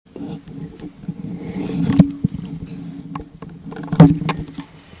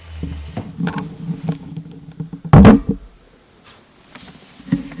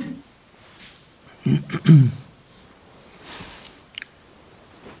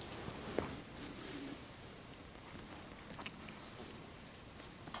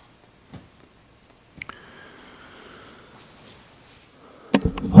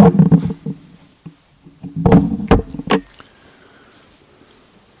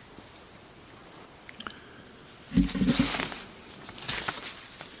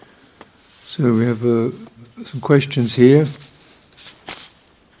So we have some questions here.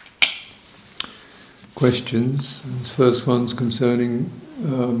 Questions. This first one's concerning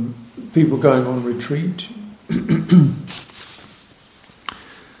people going on retreat.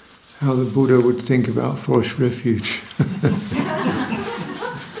 How the Buddha would think about Forest Refuge.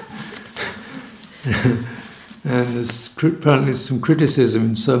 And there's apparently some criticism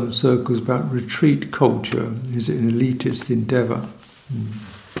in some circles about retreat culture. Is it an elitist endeavour?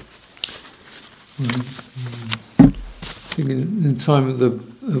 I think in the time of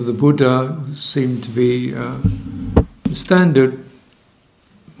the Buddha, seemed to be the standard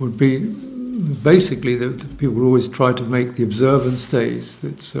would be basically that people would always try to make the observance days.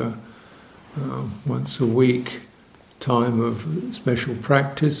 That's once a week time of special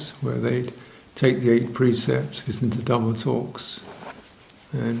practice where they'd take the 8 precepts, listen to Dhamma talks,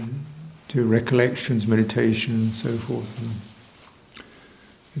 and do recollections, meditation, and so forth. And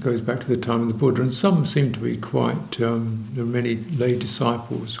it goes back to the time of the Buddha, and some seem to be quite. There are many lay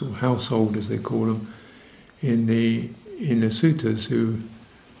disciples, or householders they call them, in the suttas who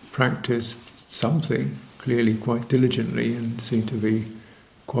practiced something clearly quite diligently and seem to be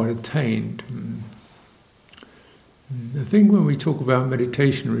quite attained. I think when we talk about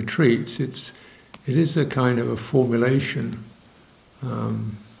meditation retreats, it is a kind of a formulation,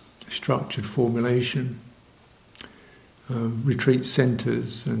 structured formulation. Retreat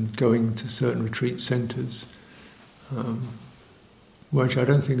centres and going to certain retreat centres, which I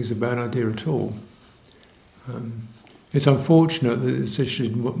don't think is a bad idea at all. It's unfortunate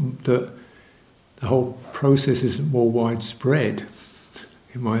that the whole process isn't more widespread,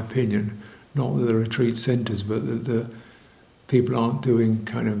 in my opinion. Not that the retreat centres, but that the people aren't doing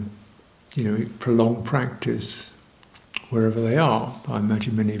kind of, prolonged practice wherever they are. I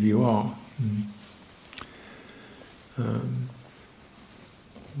imagine many of you are.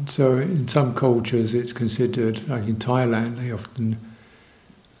 So in some cultures it's considered, like in Thailand, they often,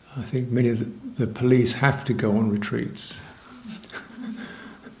 I think many of the police have to go on retreats,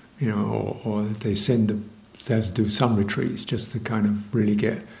 or they have to do some retreats just to kind of really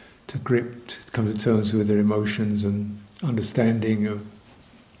get to come to terms with their emotions and understanding of,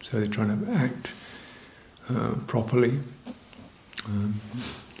 so they're trying to act properly.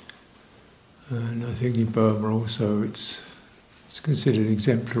 And I think in Burma also it's considered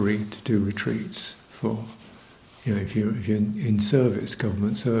exemplary to do retreats for, if you're in service,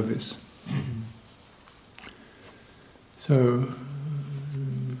 government service. So,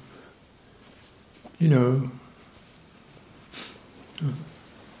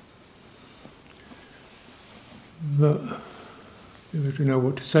 but I don't know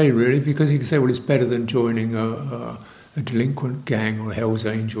what to say really, because you can say, well, it's better than joining a delinquent gang or Hell's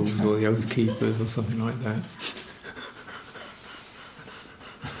Angels or the Oath Keepers or something like that.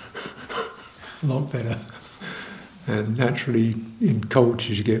 A lot better. And naturally, in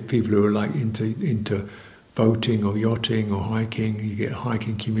cultures, you get people who are like into boating or yachting or hiking. You get a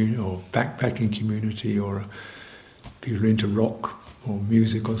hiking community or backpacking community, or people who are into rock or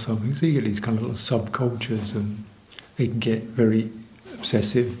music or something. So you get these kind of little subcultures, and they can get very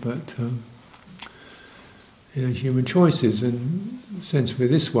obsessive, but human choices. And in a sense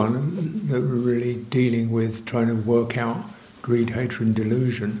with this one, that we're really dealing with trying to work out greed, hatred and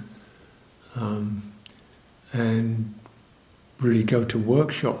delusion, and really go to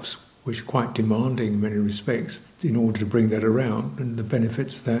workshops which are quite demanding in many respects in order to bring that around, and the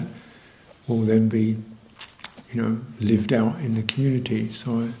benefits that will then be lived out in the community.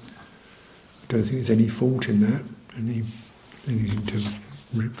 So I don't think there's any fault in that, anything to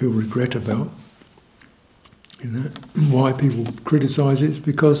feel regret about. Why people criticise it is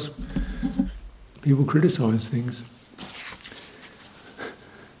because people criticise things.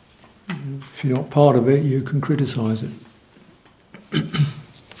 If you're not part of it, you can criticise it.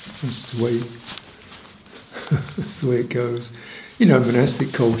 That's the way it goes.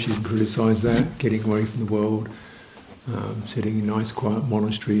 Monastic culture, you can criticise that, getting away from the world, sitting in nice quiet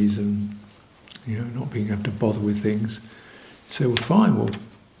monasteries and not being able to bother with things. So, well, fine, well,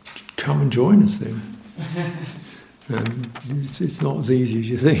 come and join us then. And it's not as easy as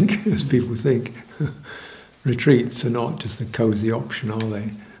you think, as people think. Retreats are not just a cosy option, are they?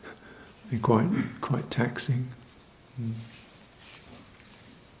 They're quite taxing.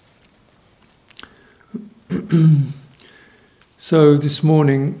 So this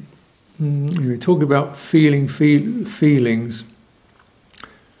morning, we talk about feelings,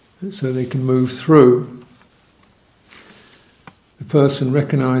 so they can move through. The person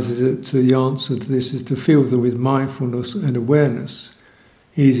recognizes that the answer to this is to feel them with mindfulness and awareness.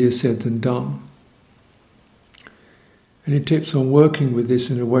 Easier said than done. And it tips on working with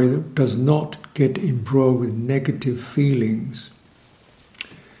this in a way that does not get embroiled with negative feelings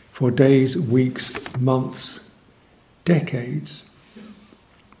for days, weeks, months, decades.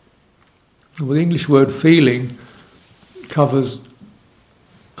 Well, the English word feeling covers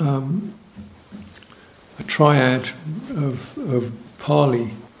a triad of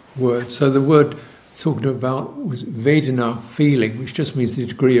Pali words. So the word talking about was vedena, feeling, which just means the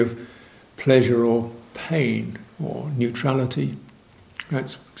degree of pleasure or pain or neutrality.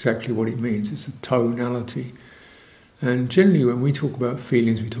 That's exactly what it means. It's a tonality. And generally when we talk about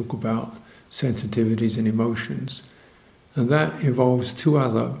feelings, we talk about sensitivities and emotions. And that involves two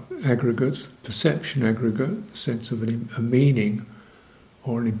other aggregates: perception aggregate, the sense of a meaning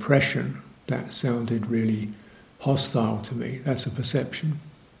or an impression. That sounded really hostile to me. That's a perception.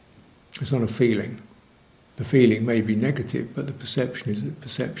 It's not a feeling. The feeling may be negative, but the perception is a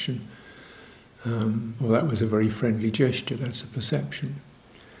perception. Well, that was a very friendly gesture. That's a perception.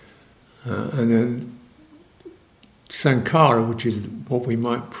 And then sankhara, which is what we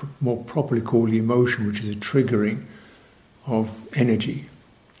might more properly call the emotion, which is a triggering of energy.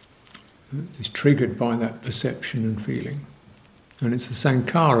 It's triggered by that perception and feeling. And it's the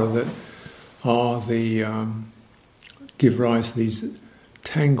sankhara that are the give rise to these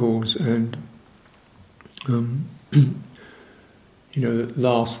tangles and that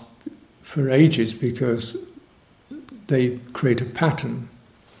last for ages because they create a pattern.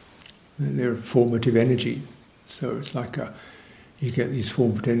 They're formative energy. So it's like you get these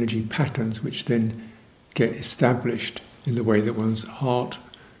formative energy patterns which then get established in the way that one's heart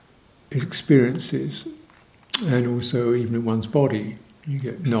experiences, and also even in one's body. You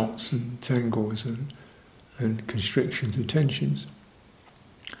get knots and tangles and constrictions and tensions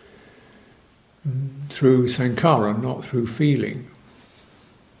through sankhara, not through feeling.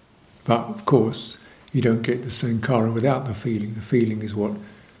 But of course, you don't get the sankhara without the feeling. The feeling is what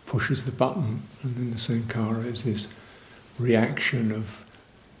pushes the button, and then the sankhara is this reaction of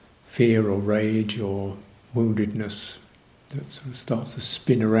fear or rage or woundedness that sort of starts to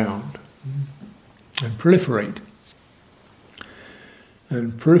spin around and proliferate.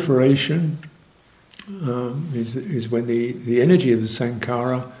 And proliferation is when the energy of the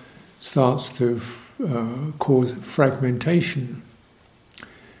sankhara starts to cause fragmentation,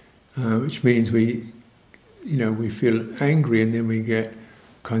 which means we feel angry, and then we get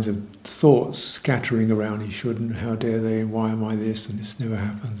kinds of thoughts scattering around. You shouldn't, how dare they, and why am I this, and this never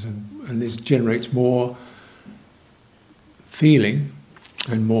happens, and this generates more feeling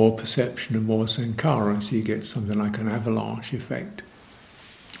and more perception and more sankhara, so you get something like an avalanche effect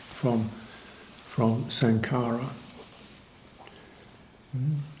from sankhara.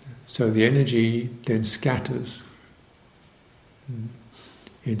 So the energy then scatters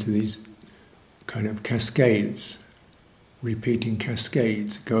into these kind of cascades, repeating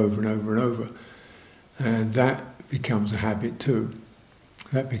cascades, go over and over and over. And that becomes a habit too.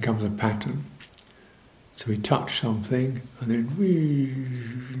 That becomes a pattern. So we touch something, and then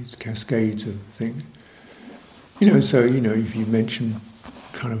it's cascades of things. So if you mention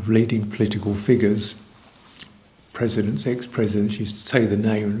kind of leading political figures, presidents, ex-presidents, used to say the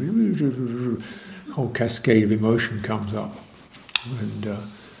name, and a whole cascade of emotion comes up.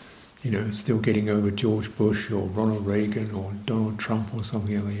 And still getting over George Bush or Ronald Reagan or Donald Trump or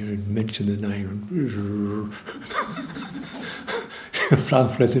something else, mention the name, and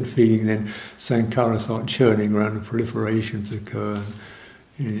unpleasant feeling, then sankhara start churning around, and proliferations occur,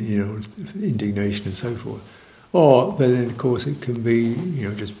 and indignation and so forth. But then of course it can be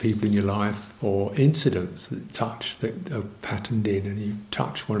just people in your life or incidents that are patterned in, and you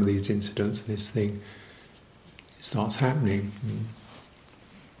touch one of these incidents and this thing starts happening.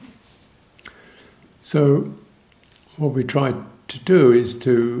 So what we try to do is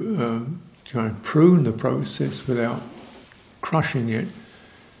to try and prune the process without crushing it.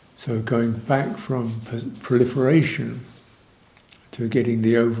 So going back from proliferation to getting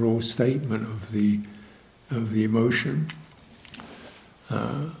the overall statement of the emotion,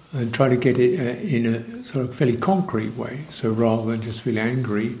 and try to get it in a sort of fairly concrete way. So rather than just feel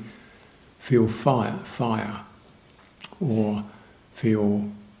angry, feel fire. or feel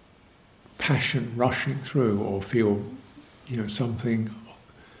passion rushing through, or feel something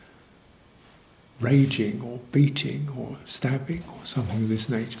raging or beating or stabbing or something of this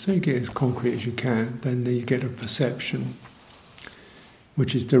nature. So you get as concrete as you can, then you get a perception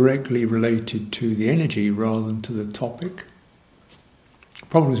which is directly related to the energy rather than to the topic. The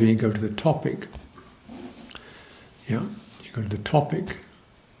problem is when you go to the topic, you go to the topic,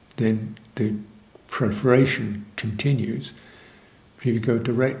 then the proliferation continues. But if you go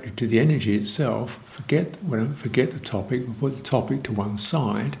directly to the energy itself, forget the topic, we put the topic to one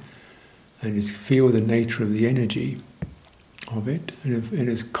side, and just feel the nature of the energy of it, and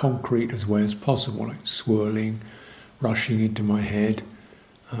as concrete as way as possible, like swirling, rushing into my head,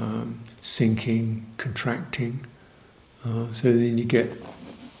 sinking, contracting. So then you get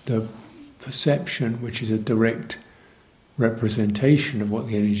the perception, which is a direct representation of what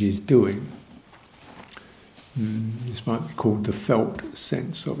the energy is doing. This might be called the felt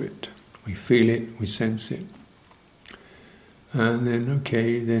sense of it. We feel it, we sense it. And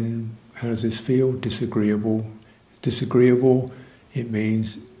then how does this feel? Disagreeable. Disagreeable, it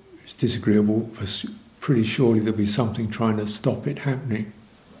means it's disagreeable, but pretty surely there'll be something trying to stop it happening,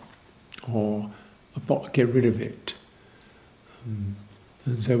 or get rid of it. And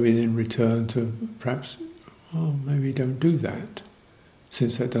so we then return to perhaps, maybe don't do that,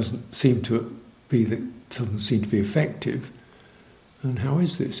 since that doesn't seem to be effective. And how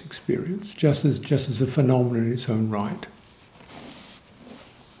is this experience? Just as a phenomenon in its own right.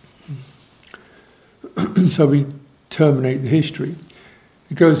 So we terminate the history.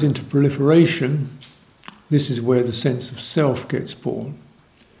 It goes into proliferation. This is where the sense of self gets born.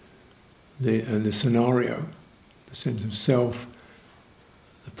 The scenario, the sense of self,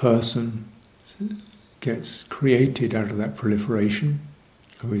 the person gets created out of that proliferation,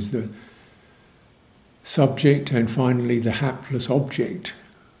 who is the subject and finally the hapless object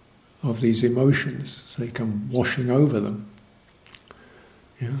of these emotions. So they come washing over them.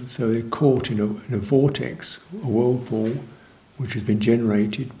 So they're caught in a vortex, a whirlpool, which has been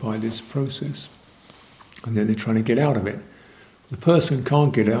generated by this process. And then they're trying to get out of it. The person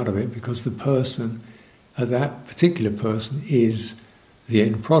can't get out of it because the person, that particular person, is the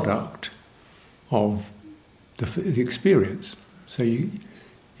end product of the experience. So you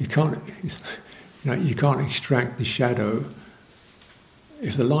can't you can't extract the shadow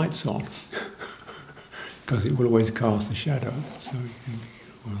if the light's on, because it will always cast the shadow. So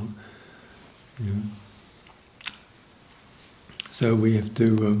so we have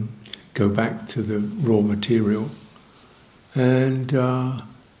to go back to the raw material and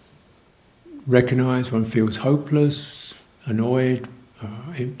recognize one feels hopeless, annoyed,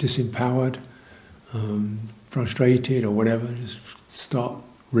 disempowered, frustrated or whatever. Just start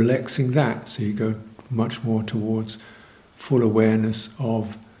relaxing that, so you go much more towards full awareness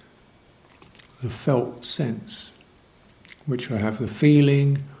of the felt sense, which I have the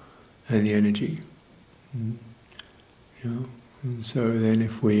feeling and the energy. And so then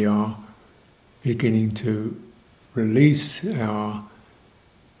if we are beginning to release our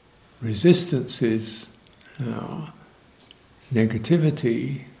resistances, our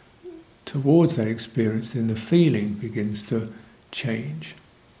negativity towards that experience, then the feeling begins to change.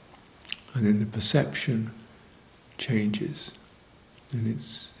 And then the perception changes. And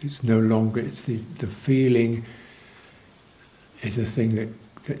it's no longer, it's the feeling is the thing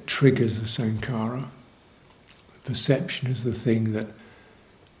that triggers the sankhara. The perception is the thing that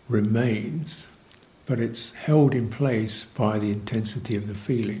remains, but it's held in place by the intensity of the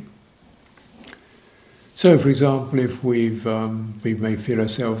feeling. So, for example, if we may feel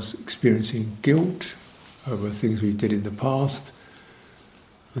ourselves experiencing guilt over things we did in the past,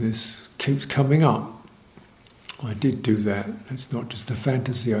 and this keeps coming up. I did do that. It's not just a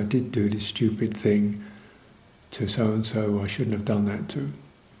fantasy. I did do this stupid thing to so and so. I shouldn't have done that to.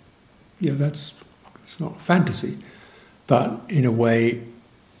 Yeah, it's not fantasy, but in a way,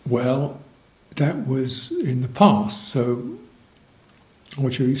 well, that was in the past. So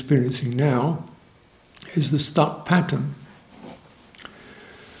what you're experiencing now is the stuck pattern.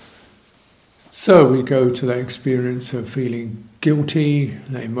 So we go to that experience of feeling guilty,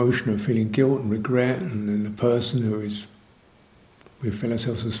 that emotion of feeling guilt and regret, and then the person we feel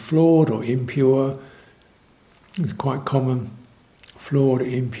ourselves as flawed or impure. It's quite common. Flawed,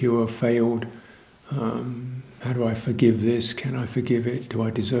 impure, failed. How do I forgive this? Can I forgive it? Do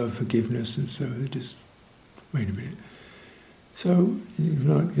I deserve forgiveness? And so just, wait a minute. So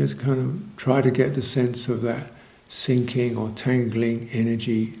just kind of try to get the sense of that sinking or tangling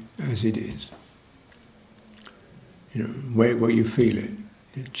energy as it is. Where you feel it,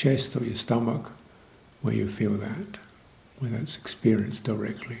 your chest or your stomach, where you feel that. where that's experienced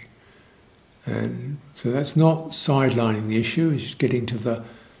directly. And so that's not sidelining the issue, it's just getting to the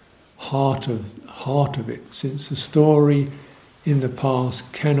heart of it, since the story in the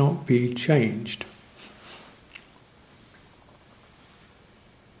past cannot be changed.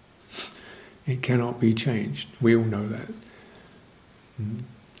 It cannot be changed. We all know that.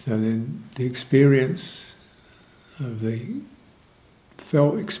 So then the experience of the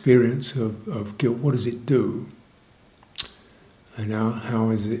felt experience of guilt, what does it do? And how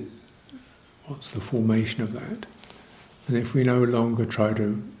is it, what's the formation of that? And if we no longer try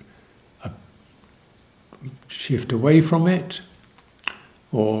to shift away from it,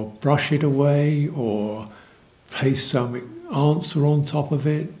 or brush it away, or place some answer on top of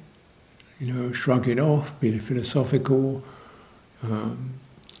it, shrug it off, be philosophical,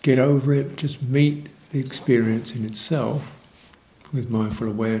 get over it, just meet the experience in itself with mindful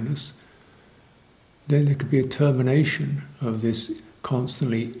awareness, then there could be a termination of this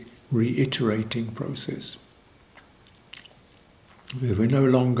constantly reiterating process. If we're no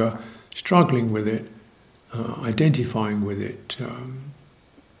longer struggling with it, identifying with it,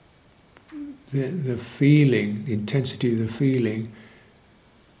 the feeling, the intensity of the feeling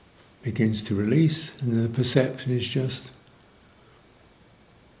begins to release, and the perception is just,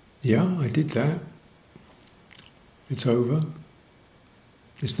 yeah, I did that. It's over.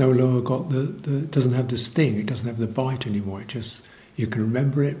 It's no longer got it doesn't have the sting, it doesn't have the bite anymore. It just, you can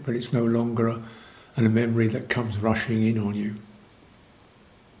remember it, but it's no longer a memory that comes rushing in on you.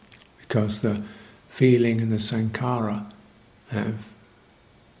 Because the feeling and the sankhara have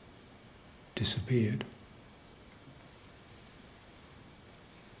disappeared.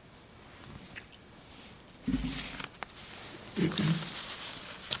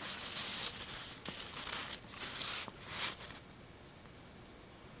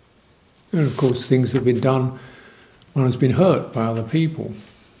 And of course things have been done, one has been hurt by other people.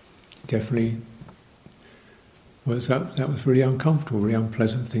 Definitely that was really uncomfortable, really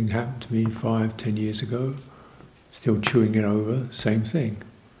unpleasant thing happened to me 5-10 years ago. Still chewing it over, same thing.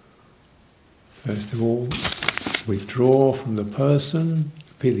 First of all, withdraw from the person,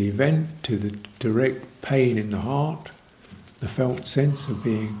 the event, to the direct pain in the heart, the felt sense of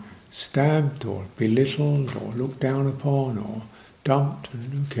being stabbed or belittled or looked down upon or dumped.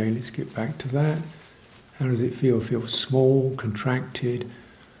 And okay, let's get back to that. How does it feel? Feel small, contracted,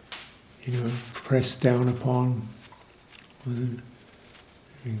 pressed down upon.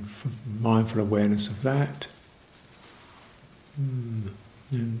 Mindful awareness of that. And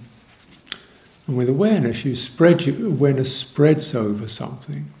with awareness, awareness spreads over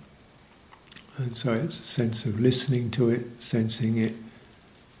something. And so it's a sense of listening to it, sensing it,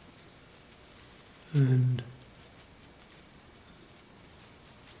 and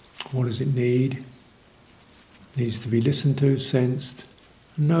what does it need? It needs to be listened to, sensed.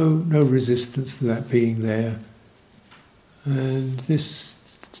 No resistance to that being there. And this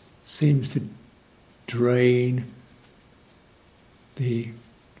seems to drain the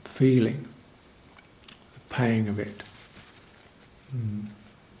feeling, the pang of it.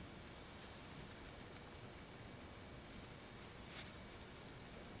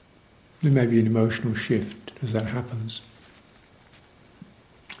 There may be an emotional shift as that happens.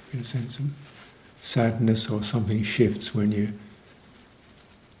 In a sense of sadness or something shifts when you...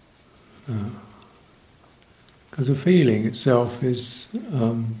 because the feeling itself is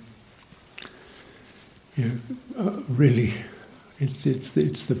really, it's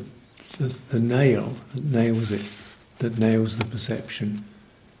the nail that nails it, that nails the perception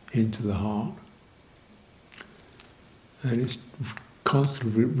into the heart, and it's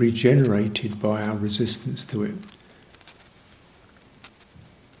constantly regenerated by our resistance to it,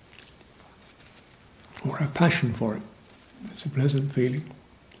 or our passion for it. It's a pleasant feeling.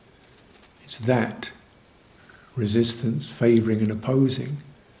 It's that resistance, favouring and opposing,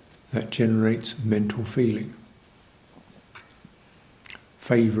 that generates mental feeling.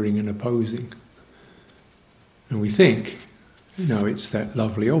 Favouring and opposing. And we think, it's that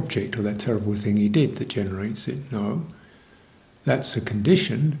lovely object or that terrible thing he did that generates it. No, that's a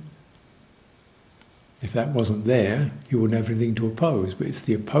condition. If that wasn't there, you wouldn't have anything to oppose. But it's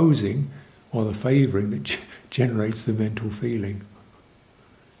the opposing or the favouring that generates the mental feeling.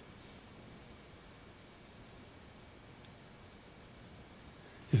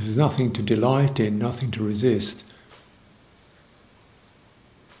 If there's nothing to delight in, nothing to resist,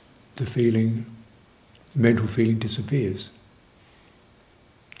 the mental feeling disappears.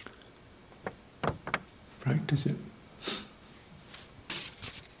 Practice it.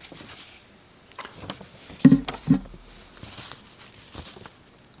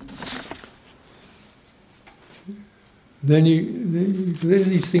 then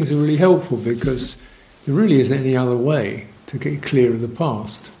these things are really helpful, because there really isn't any other way to get clear of the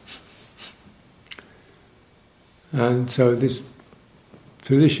past. And so this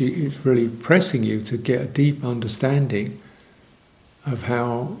is really pressing you to get a deep understanding of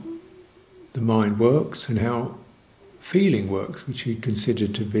how the mind works and how feeling works, which he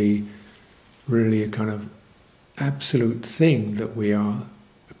considered to be really a kind of absolute thing that we are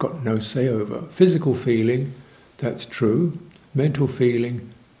got no say over. Physical feeling, that's true. Mental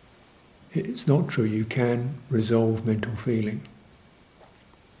feeling, it's not true. You can resolve mental feeling.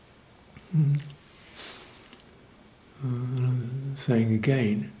 Saying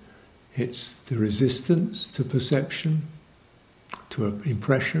again, it's the resistance to perception, to an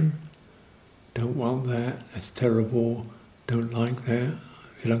impression. Don't want that, that's terrible, don't like that,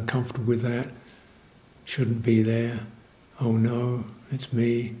 feel uncomfortable with that, shouldn't be there, oh no, it's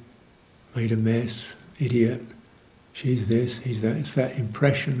me, made a mess, idiot, she's this, he's that. It's that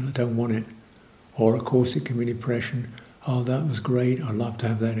impression, I don't want it. Or of course it can be an impression, oh that was great, I'd love to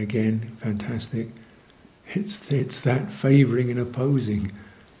have that again, fantastic. It's that favouring and opposing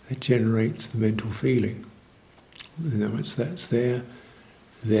that generates the mental feeling. Once that's there,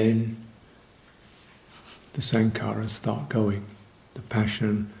 then the sankharas start going. The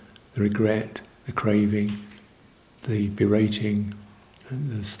passion, the regret, the craving, the berating,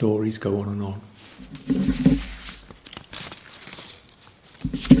 and the stories go on and on.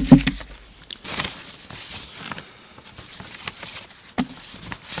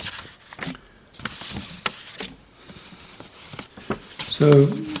 So,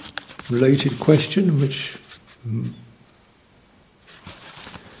 related question, which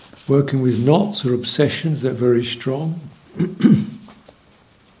working with knots or obsessions that are very strong.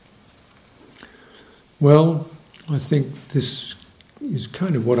 Well, I think this is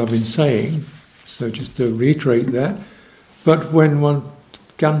kind of what I've been saying, so just to reiterate that. But when one,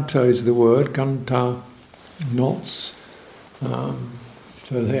 ganta is the word, ganta, knots,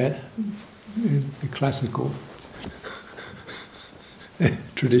 so they're the classical,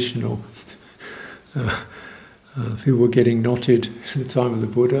 traditional. People were getting knotted at the time of the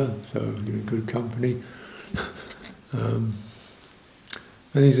Buddha, so you're in good company. And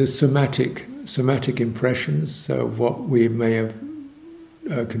these are somatic impressions of what we may have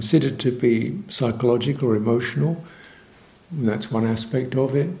considered to be psychological or emotional. And that's one aspect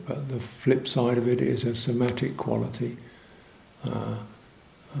of it, but the flip side of it is a somatic quality,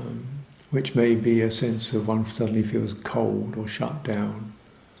 which may be a sense of one suddenly feels cold or shut down.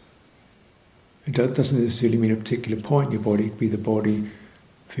 It doesn't necessarily mean a particular point in your body. It could be the body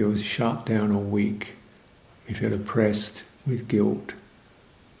feels shut down or weak. You feel oppressed with guilt,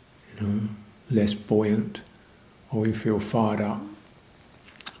 less buoyant, or you feel fired up.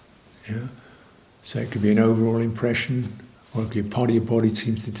 Yeah? So it could be an overall impression, or it could be a part of your body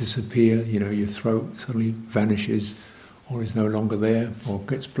seems to disappear, your throat suddenly vanishes, or is no longer there, or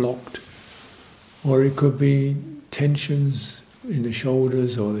gets blocked. Or it could be tensions in the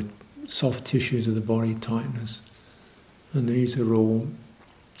shoulders or the soft tissues of the body, tightness. And these are all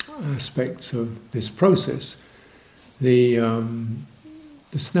aspects of this process. The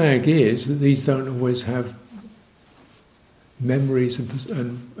snag is that these don't always have memories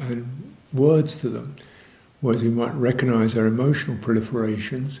and words to them, whereas we might recognise our emotional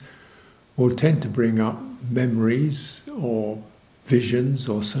proliferations will tend to bring up memories or visions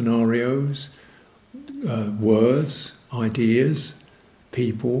or scenarios, words, ideas,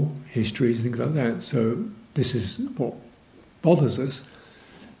 people, histories, things like that. So this is what bothers us.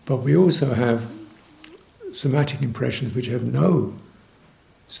 But we also have somatic impressions which have no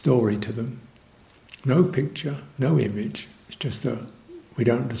story to them, no picture, no image. It's just that we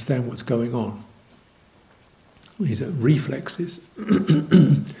don't understand what's going on. These are reflexes.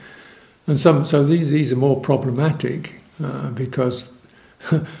 And so these are more problematic because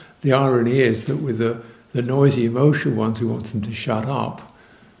the irony is that with the noisy emotional ones we want them to shut up,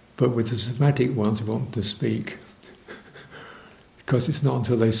 but with the somatic ones we want them to speak. Because it's not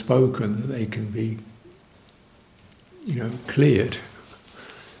until they've spoken that they can be, cleared.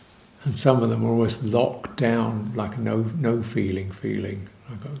 And some of them are almost locked down, like a no feeling.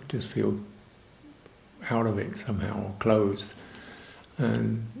 Like I just feel out of it somehow, or closed.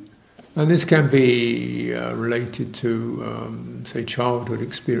 And this can be related to, say, childhood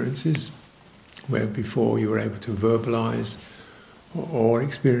experiences, where before you were able to verbalize, or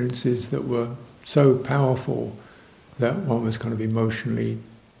experiences that were so powerful that one was kind of emotionally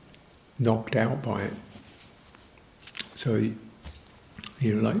knocked out by it. So,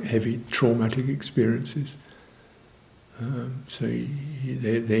 like heavy traumatic experiences. So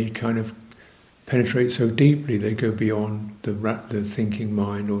they kind of penetrate so deeply they go beyond the thinking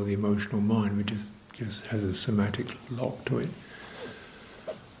mind or the emotional mind, which just has a somatic lock to it.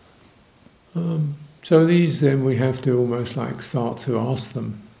 So these then we have to almost like start to ask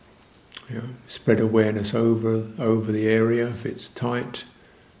them, spread awareness over the area if it's tight,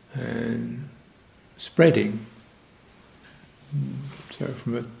 and spreading. So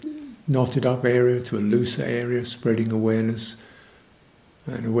from a knotted up area to a looser area, spreading awareness.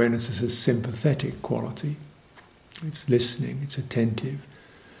 And awareness is a sympathetic quality. It's listening, it's attentive.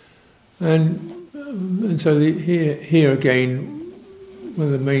 And so here again, one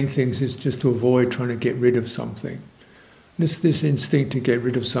of the main things is just to avoid trying to get rid of something. This instinct to get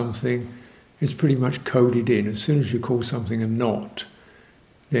rid of something is pretty much coded in. As soon as you call something a knot,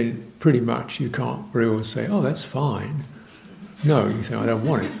 then pretty much you can't very well say, oh, that's fine. No, you say, I don't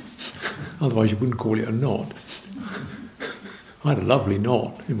want it. Otherwise you wouldn't call it a knot. I had a lovely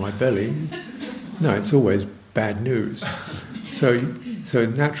knot in my belly. No, it's always bad news. So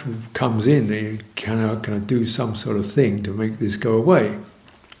natural comes in, they can I do some sort of thing to make this go away.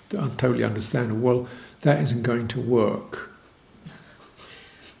 Totally understandable. Well, that isn't going to work.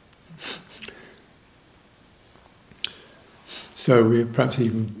 So we perhaps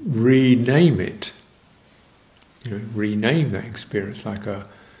even rename it. Rename that experience like a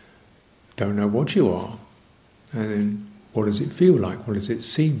don't know what you are. And then what does it feel like? What does it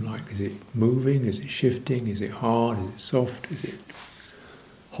seem like? Is it moving? Is it shifting? Is it hard? Is it soft? Is it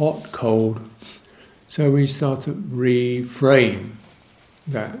hot, cold? So we start to reframe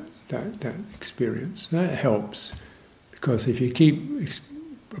that experience. That helps, because if you keep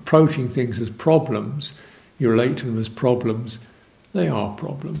approaching things as problems, you relate to them as problems, they are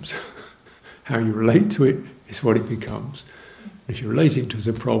problems. How you relate to it is what it becomes. If you're relating to it as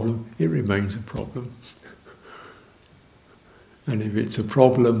a problem, it remains a problem. And if it's a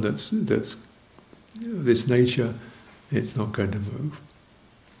problem that's this nature, it's not going to move.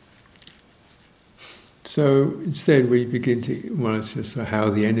 So instead we begin to, it's just how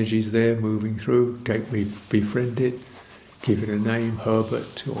the energy's there moving through, we befriend it, give it a name,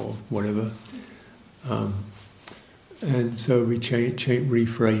 Herbert or whatever. And so we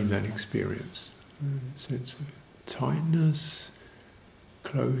reframe that experience. A sense of tightness,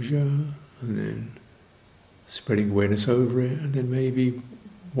 closure, and then spreading awareness over it, and then maybe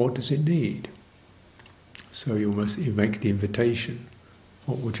what does it need? So you make the invitation.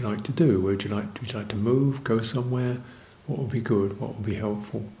 What would you like to do? Would you like to move, go somewhere? What would be good? What would be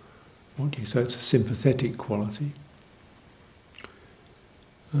helpful? So it's a sympathetic quality.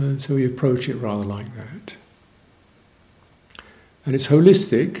 So we approach it rather like that. And it's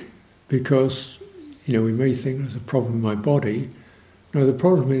holistic because, we may think there's a problem in my body. No, the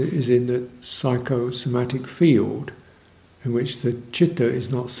problem is in the psychosomatic field in which the citta is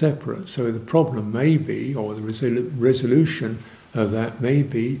not separate. So the problem may be, or the resolution of that may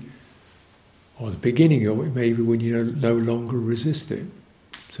be, or the beginning of it may be when you no longer resist it.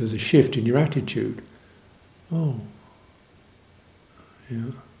 So there's a shift in your attitude. Or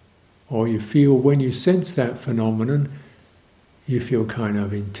you feel, when you sense that phenomenon, you feel kind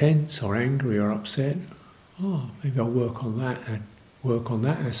of intense or angry or upset. Maybe I'll work on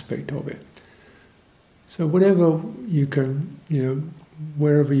that aspect of it. So whatever you can,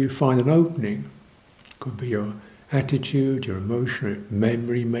 wherever you find an opening, could be your attitude, your emotion,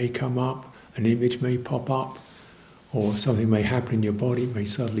 memory may come up, an image may pop up, or something may happen in your body, it may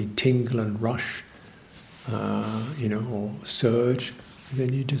suddenly tingle and rush, or surge. And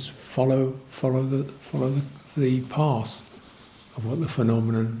then you just follow the path of what the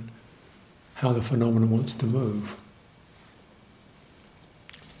phenomenon, how the phenomenon wants to move.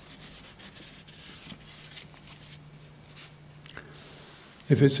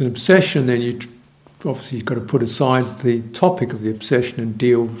 If it's an obsession, then obviously you've got to put aside the topic of the obsession and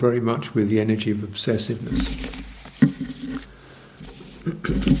deal very much with the energy of obsessiveness.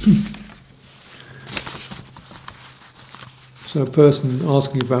 So a person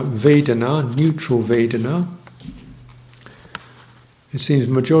asking about vedena, neutral vedena, it seems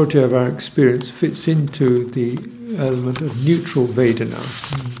the majority of our experience fits into the element of neutral vedena.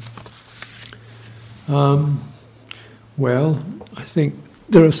 Well, I think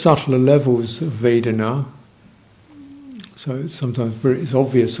there are subtler levels of vedena. So sometimes it's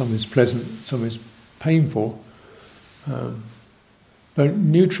obvious some is pleasant, some is painful. But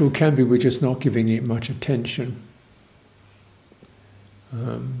neutral can be we're just not giving it much attention.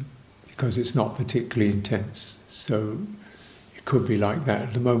 Because it's not particularly intense. So it could be like that.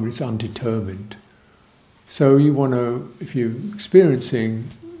 At the moment it's undetermined. So you want to, if you're experiencing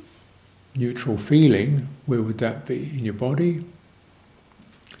neutral feeling, where would that be? In your body?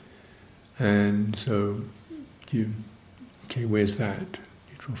 And so, where's that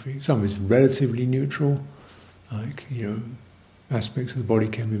neutral feeling? Some is relatively neutral, like, aspects of the body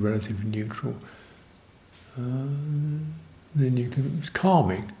can be relatively neutral. Then it's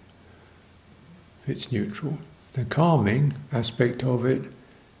calming, if it's neutral. The calming aspect of it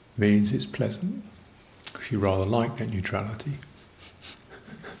means it's pleasant, because you rather like that neutrality.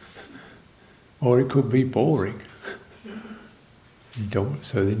 Or it could be boring.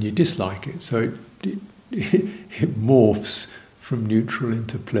 So then you dislike it. So it morphs from neutral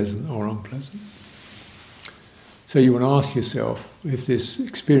into pleasant or unpleasant. So you want to ask yourself, if this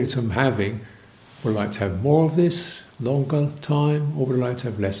experience I'm having, would I like to have more of this, longer time, or would I like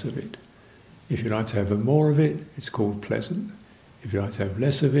to have less of it? If you like to have more of it, it's called pleasant. If you like to have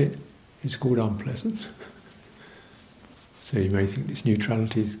less of it, it's called unpleasant. So you may think this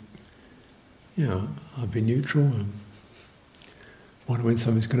neutrality is, I've been neutral and wonder when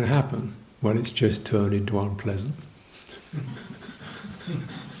something's going to happen. Well, it's just turned into unpleasant.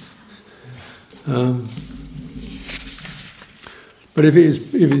 But if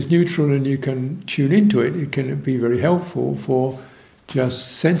it's neutral and you can tune into it, it can be very helpful for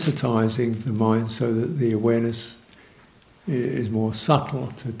just sensitizing the mind so that the awareness is more subtle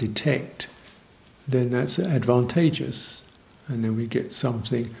to detect. Then that's advantageous, and then we get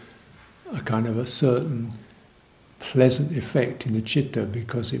something, a kind of a certain pleasant effect in the citta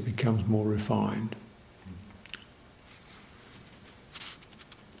because it becomes more refined.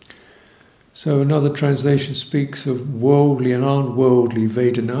 So another translation speaks of worldly and unworldly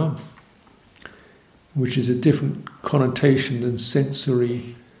vedena, which is a different connotation than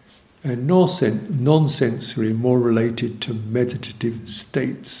sensory and non-sensory, more related to meditative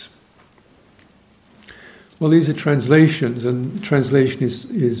states. Well, these are translations, and translation is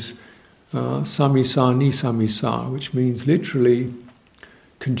samisa ni samisa, which means literally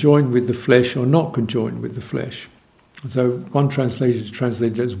conjoined with the flesh or not conjoined with the flesh. So one translation is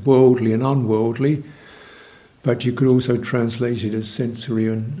translated as worldly and unworldly, but you could also translate it as sensory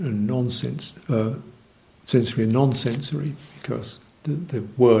and sensory and non-sensory, because the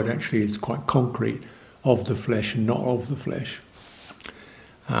word actually is quite concrete, of the flesh and not of the flesh,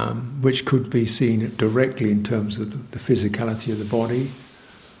 which could be seen directly in terms of the physicality of the body,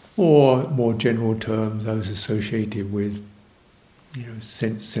 or more general terms, those associated with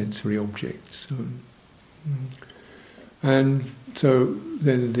sensory objects. And so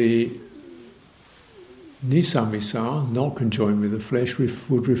then the nisamisa, not conjoined with the flesh,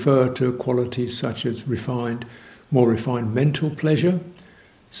 would refer to qualities such as more refined mental pleasure,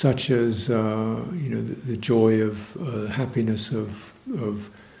 such as the joy of happiness of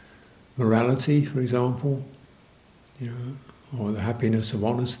morality, for example, or the happiness of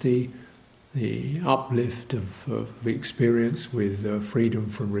honesty, the uplift of experience with freedom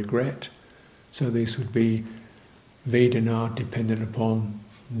from regret. So this would be vedena dependent upon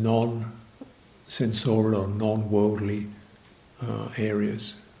non-sensorial or non-worldly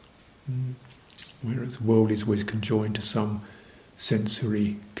areas, whereas the world is always conjoined to some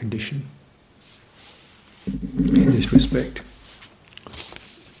sensory condition in this respect.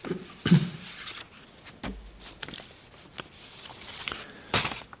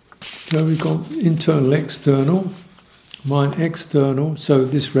 So we've got internal, external, mind external. So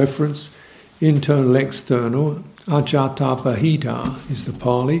this reference, internal, external, ajata bahita is the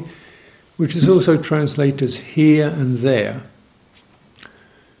Pali, which is also translated as here and there.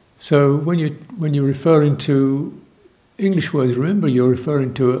 So when you're referring to English words, remember you're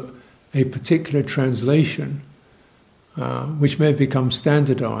referring to a particular translation, which may become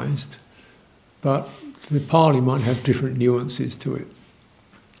standardized, but the Pali might have different nuances to it.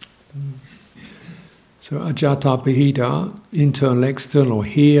 So ajata bahita, internal, external,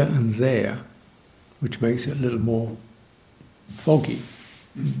 here and there, which makes it a little more foggy,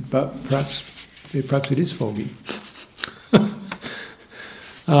 but perhaps it is foggy.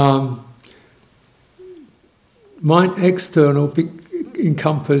 Mind external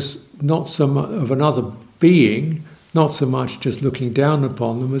encompass not so much of another being, not so much just looking down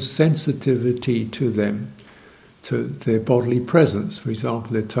upon them, as sensitivity to them, to their bodily presence, for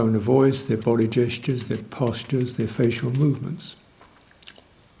example, their tone of voice, their body gestures, their postures, their facial movements.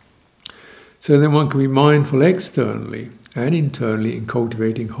 So then one can be mindful externally and internally in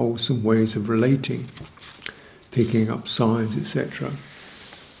cultivating wholesome ways of relating, picking up signs, etc.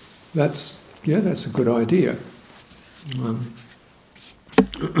 That's a good idea.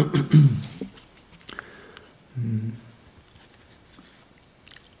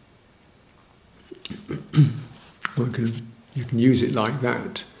 You can use it like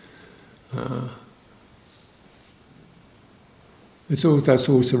that. That's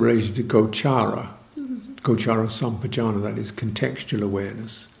also related to gochara sampajana, that is contextual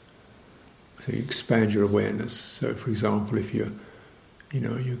awareness. So you expand your awareness. So, for example, if your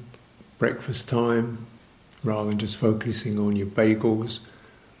breakfast time, rather than just focusing on your bagels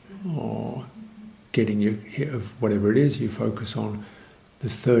or getting your hit of whatever it is, you focus on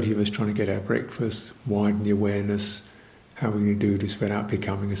there's 30 of us trying to get our breakfast, widen the awareness, how are we going to do this without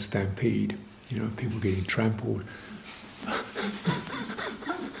becoming a stampede? People getting trampled.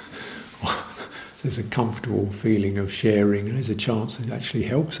 There's a comfortable feeling of sharing, and there's a chance to actually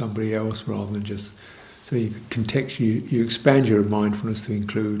help somebody else rather than just... So you you expand your mindfulness to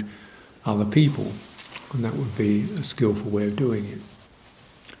include other people, and that would be a skillful way of doing it.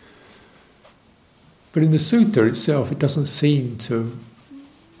 But in the sutta itself, it doesn't seem to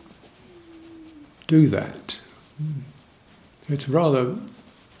do that. It's a rather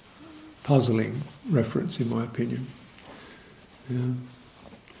puzzling reference, in my opinion.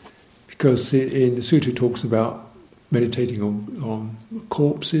 Because in the sutta it talks about meditating on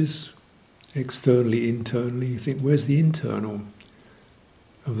corpses, externally, internally. You think, where's the internal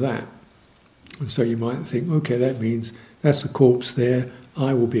of that? And so you might think, okay, that means that's a corpse there,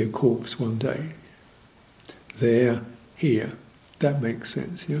 I will be a corpse one day. There, here. That makes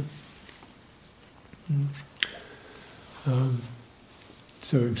sense, yeah?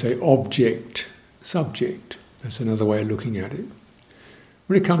 So we say object, subject. That's another way of looking at it.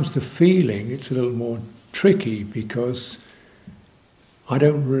 When it comes to feeling, it's a little more tricky because I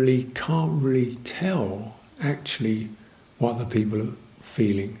can't really tell actually what the people are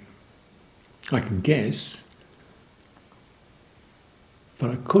feeling. I can guess,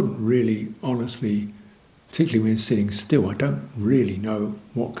 but I couldn't really honestly, particularly when sitting still, I don't really know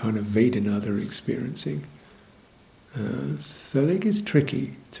what kind of vedena they're experiencing. So it gets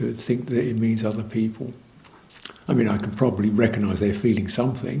tricky to think that it means other people. I mean, I can probably recognise they're feeling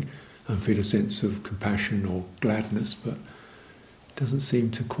something and feel a sense of compassion or gladness, but it doesn't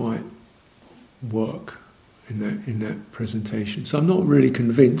seem to quite work in that presentation. So I'm not really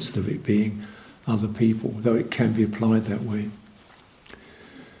convinced of it being other people, though it can be applied that way.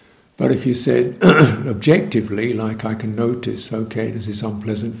 But if you said objectively, like I can notice, okay, there's this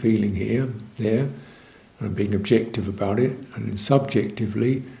unpleasant feeling here, there, and I'm being objective about it, and then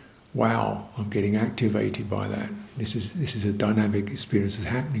subjectively, wow, I'm getting activated by that. This is a dynamic experience that's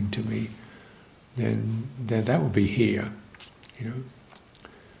happening to me. Then that would be here,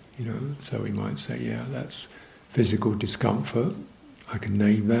 So we might say, yeah, that's physical discomfort. I can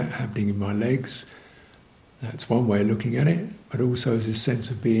name that happening in my legs. That's one way of looking at it. But also as a sense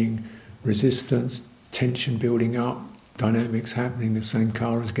of being resistance, tension building up, dynamics happening, the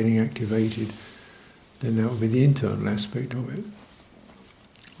sankharas getting activated. Then that would be the internal aspect of it.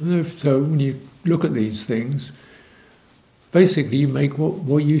 So when you look at these things, basically you make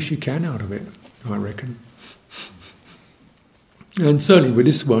what use you can out of it, I reckon. And certainly with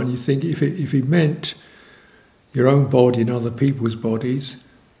this one, you think if it meant your own body and other people's bodies,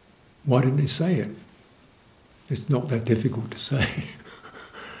 why didn't they say it? It's not that difficult to say.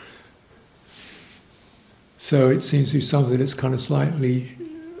 So it seems to be something that's kind of slightly,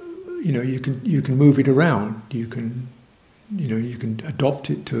 you can move it around. You can adopt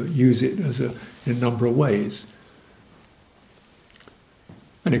it to use it in a number of ways.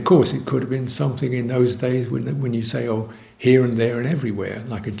 And of course, it could have been something in those days when you say, oh, here and there and everywhere,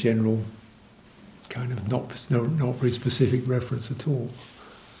 like a general kind of not very specific reference at all.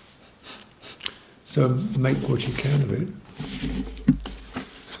 So make what you can of it.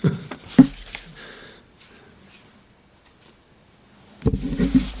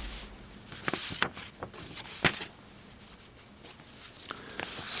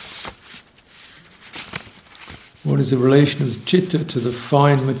 What is the relation of citta to the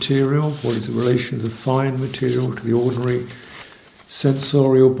fine material? What is the relation of the fine material to the ordinary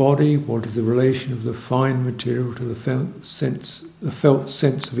sensorial body? What is the relation of the fine material to the felt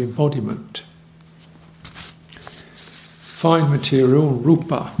sense of embodiment? Fine material,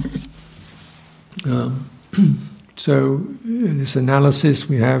 rupa. So in this analysis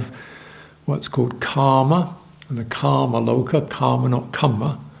we have what's called karma, and the karma loka, karma not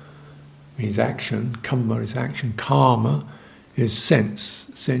kamma, means action, kamma is action, karma is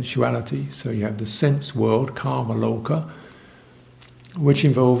sensuality. So you have the sense world, karma loka, which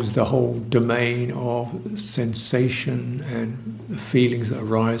involves the whole domain of sensation and the feelings that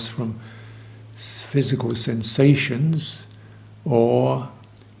arise from physical sensations or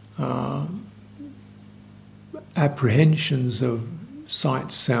apprehensions of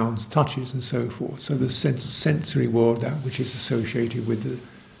sights, sounds, touches and so forth. So the sensory world, that which is associated with the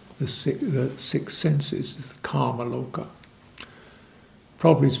six senses, is the karma loka.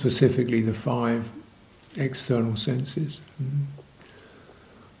 probably specifically the 5 external senses.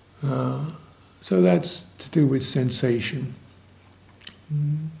 So that's to do with sensation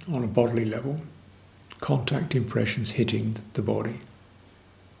on a bodily level, contact impressions hitting the body.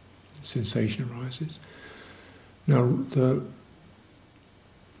 Sensation arises. Now, the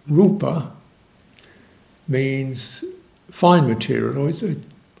rupa means fine material,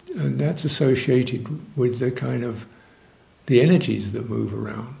 and that's associated with the kind of the energies that move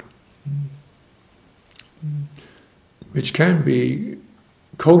around, which can be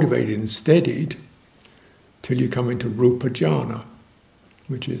cultivated and steadied till you come into rupa jhana,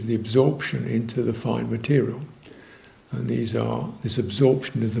 which is the absorption into the fine material. And this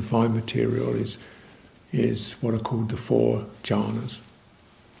absorption of the fine material is what are called the 4 jhanas.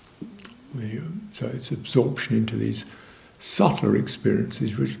 So it's absorption into these subtler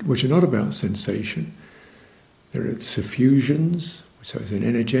experiences which are not about sensation. There are suffusions, so it's an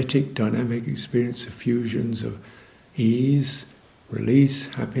energetic, dynamic experience, suffusions of ease, release,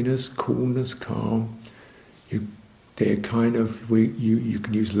 happiness, coolness, calm. They're kind of, you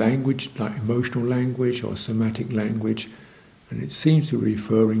can use language, like emotional language or somatic language, and it seems to be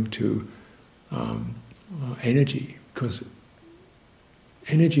referring to energy, because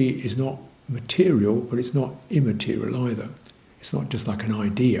energy is not material, but it's not immaterial either. It's not just like an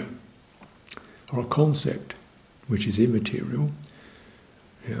idea or a concept, which is immaterial.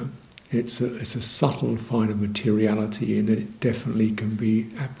 Yeah. It's a subtle kind of materiality in that it definitely can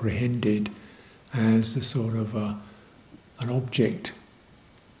be apprehended as a sort of an object.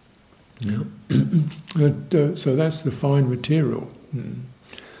 Yeah. So that's the fine material.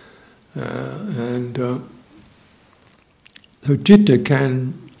 So citta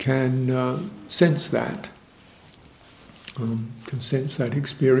can sense that, can sense that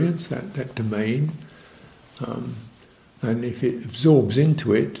experience, that domain, and if it absorbs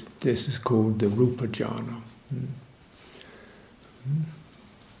into it, this is called the rupa jhana.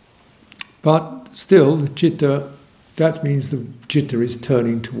 But still, the citta, that means the citta is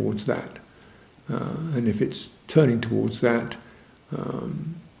turning towards that. And if it's turning towards that,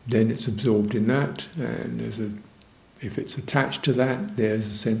 then it's absorbed in that, and if it's attached to that, there's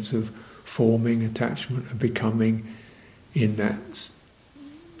a sense of forming, attachment, and becoming in that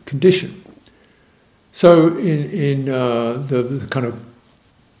condition. So in the kind of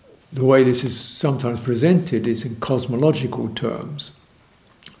the way this is sometimes presented is in cosmological terms.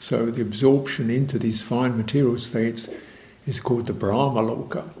 So the absorption into these fine material states is called the brahma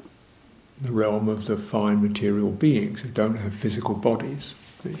loka, the realm of the fine material beings who don't have physical bodies.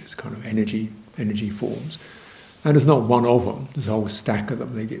 It's kind of energy forms. And there's not one of them, there's a whole stack of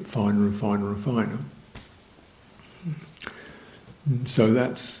them, they get finer and finer and finer.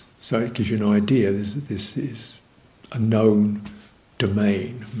 So it gives you an idea, this is a known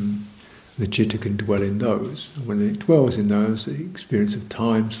domain. The citta can dwell in those. When it dwells in those, the experience of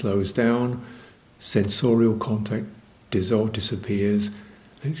time slows down, sensorial contact disappears,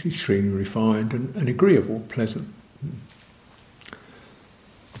 and it's extremely refined and agreeable, pleasant.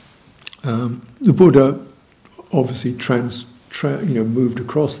 The Buddha obviously moved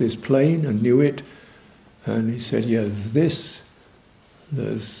across this plane and knew it, and he said, yeah, there's this,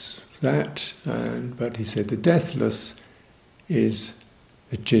 there's that, but he said the deathless is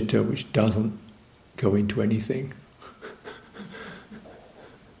a citta which doesn't go into anything,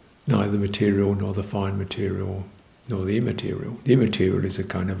 neither material nor the fine material nor the immaterial. The immaterial is a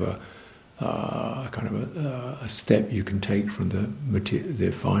kind of a step you can take from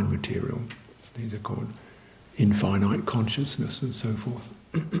the fine material. These are called infinite consciousness and so forth.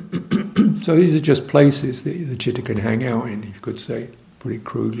 So these are just places that the citta can hang out in, you could say, pretty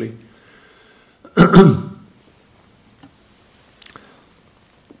crudely.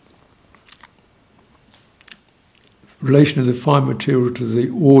 Relation of the fine material to the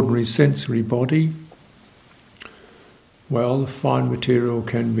ordinary sensory body. Well, the fine material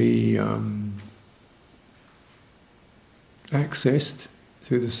can be accessed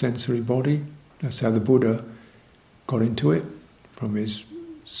through the sensory body. That's how the Buddha got into it, from his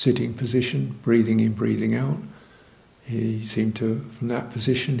sitting position, breathing in, breathing out. He seemed to, from that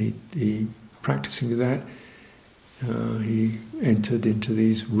position, he practicing that, he entered into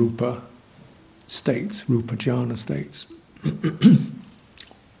these rupa states, rupa jhana states.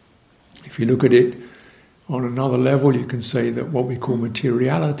 If you look at it on another level, you can say that what we call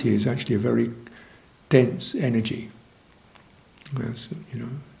materiality is actually a very dense energy. That's,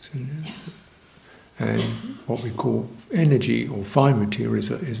 and what we call energy or fine material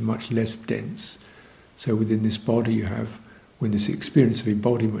is much less dense. So within this body you have, with this experience of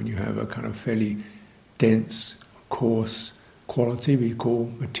embodiment, you have a kind of fairly dense, coarse quality we call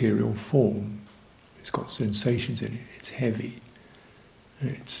material form. It's got sensations in it. It's heavy.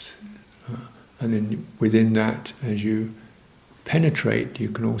 And then within that, as you penetrate, you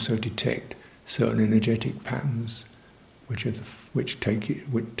can also detect certain energetic patterns, which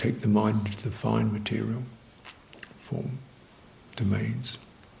take the mind into the fine material form domains.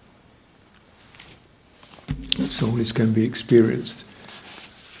 So all this can be experienced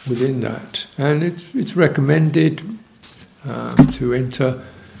within that, and it's recommended to enter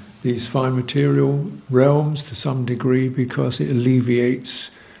these fine material realms to some degree because it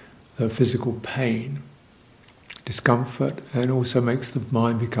alleviates physical pain, discomfort, and also makes the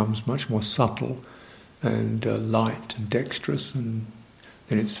mind becomes much more subtle and light and dexterous, and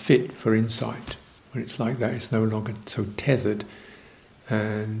then it's fit for insight. When it's like that, it's no longer so tethered,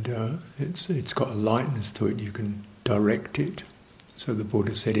 and it's got a lightness to it. You can direct it. So the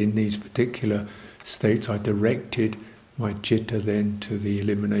Buddha said, in these particular states, I directed my citta then to the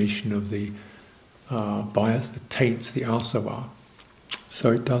elimination of the bias, the taints, the asava.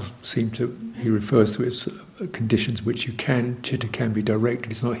 So it does seem to, he refers to it as conditions which citta can be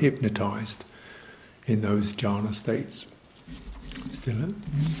directed. It's not hypnotized in those jhana states. Still,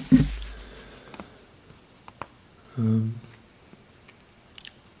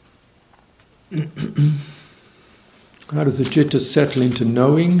 how does the citta settle into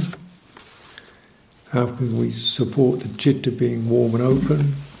knowing? How can we support the citta being warm and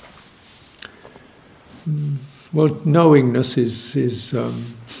open? Well, knowingness is a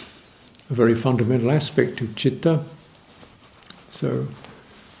very fundamental aspect of citta. So,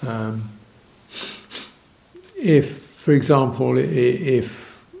 if, for example,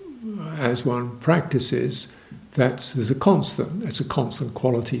 if as one practices, there's a constant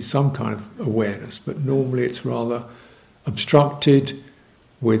quality, some kind of awareness, but normally it's rather obstructed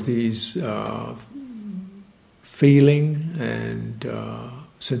with these feeling and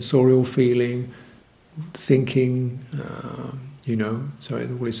sensorial feeling, thinking, so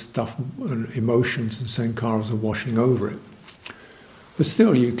all this stuff, emotions and sankharas are washing over it. But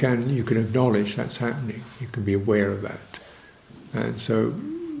still, you can acknowledge that's happening. You can be aware of that, and so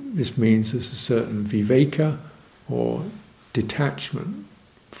this means there's a certain viveka or detachment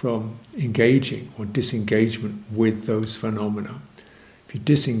from engaging or disengagement with those phenomena. If you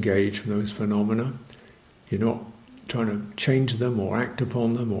disengage from those phenomena, you're not trying to change them or act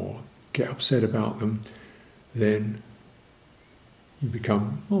upon them or get upset about them, then you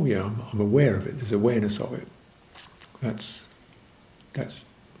become, I'm aware of it, there's awareness of it. That's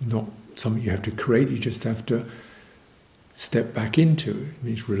not something you have to create, you just have to step back into. It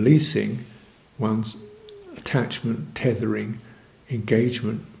means releasing one's attachment, tethering,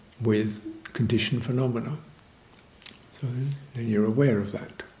 engagement with conditioned phenomena. So then you're aware of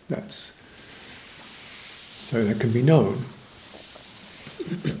that. So that can be known.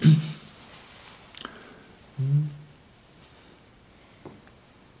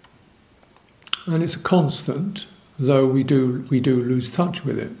 And it's a constant, though we do lose touch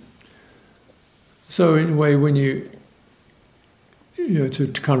with it. So in a way, when to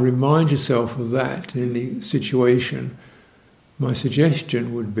kind of remind yourself of that in any situation, my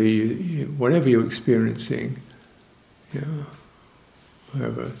suggestion would be, whatever you're experiencing,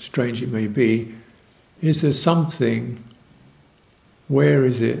 however strange it may be, is there something, where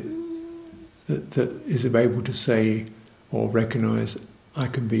is it that is able to say or recognize, I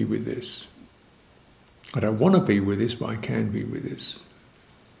can be with this. I don't want to be with this, but I can be with this.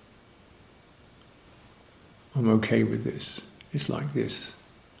 I'm okay with this. It's like this.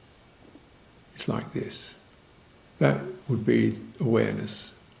 It's like this. That would be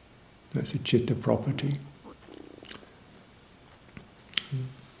awareness. That's a citta property.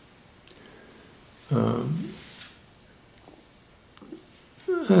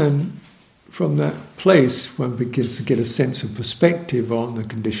 And from that place, one begins to get a sense of perspective on the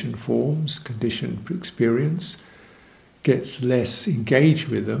conditioned forms, conditioned experience, gets less engaged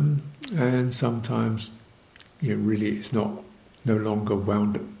with them, and sometimes, really it's no longer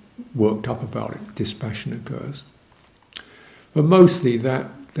worked up about it. Dispassion occurs. But mostly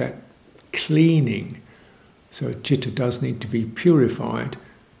that cleaning, so citta does need to be purified,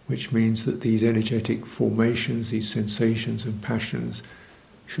 which means that these energetic formations, these sensations and passions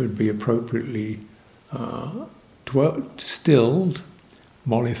should be appropriately stilled,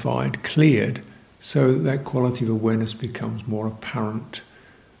 mollified, cleared, so that quality of awareness becomes more apparent,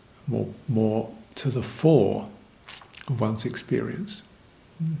 more to the fore of one's experience.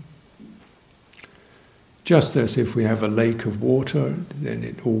 Just as if we have a lake of water, then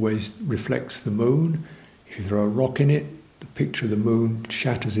it always reflects the moon. If you throw a rock in it, the picture of the moon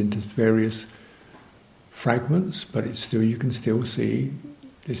shatters into various fragments, but it's still, you can still see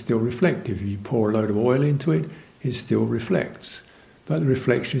it's still reflective. If you pour a load of oil into it, it still reflects, but the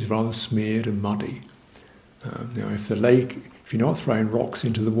reflection is rather smeared and muddy. Now, if you're not throwing rocks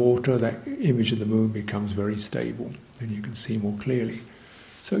into the water, that image of the moon becomes very stable, and you can see more clearly.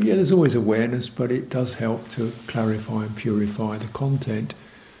 So yeah, there's always awareness, but it does help to clarify and purify the content,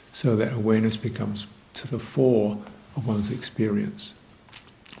 so that awareness becomes to the fore of one's experience.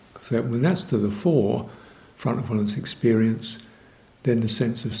 So when that's to the front of one's experience, then the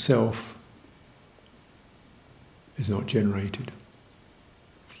sense of self is not generated.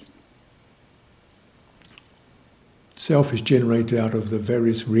 Self is generated out of the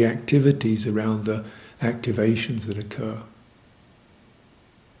various reactivities around the activations that occur.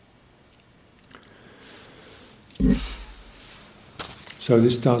 So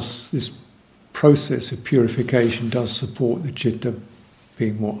this process of purification does support the citta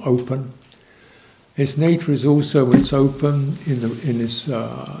being more open. Its nature is also, when it's open in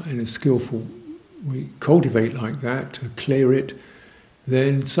a skillful, we cultivate like that to clear it,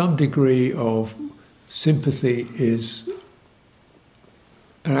 then some degree of sympathy is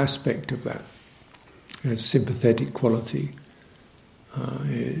an aspect of that, and it's sympathetic quality.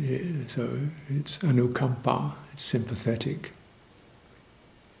 So it's anukampa, it's sympathetic.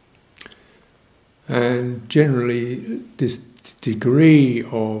 And generally, this degree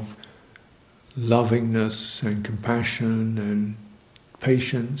of lovingness and compassion and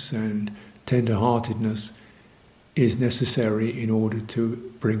patience and tender-heartedness is necessary in order to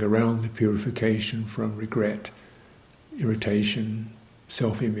bring around the purification from regret, irritation,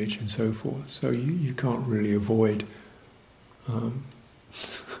 self-image and so forth. So you can't really avoid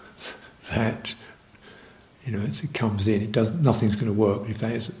that. You know, it comes in, nothing's going to work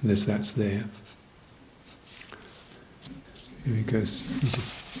unless that's there. Because you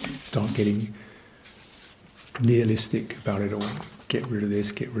just start getting nihilistic about it all. Get rid of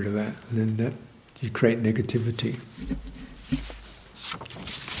this, get rid of that, and then you create negativity.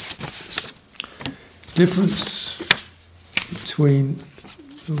 Difference between,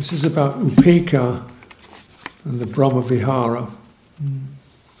 this is about upekka and the Brahma vihara.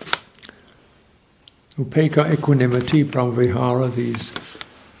 Upekka, equanimity, Brahma vihara, these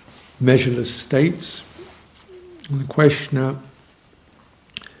measureless states. And the questioner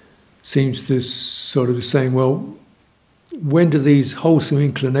seems to sort of be saying, well, when do these wholesome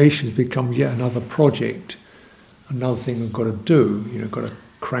inclinations become yet another project, another thing I've got to do? You know, got to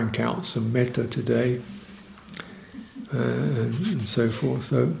crank out some metta today, and so forth.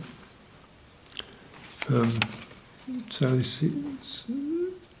 So this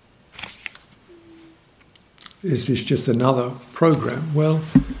is this just another program? Well,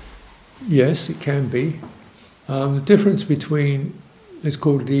 yes, it can be. The difference between, it's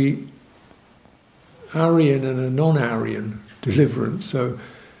called the Aryan and a non-Aryan deliverance. So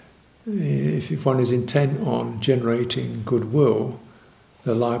if one is intent on generating goodwill,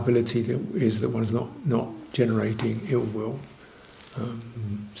 the liability is that one's not generating ill will.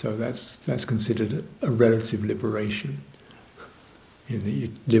 So that's considered a relative liberation. You know, you're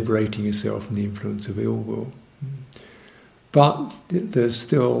liberating yourself from the influence of ill will. But there's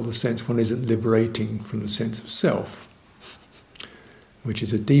still the sense one isn't liberating from the sense of self, which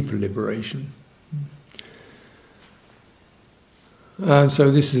is a deeper liberation. And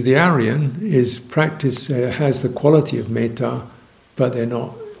so this is the Aryan, is practice has the quality of metta, but they're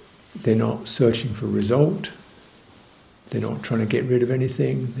not searching for result. They're not trying to get rid of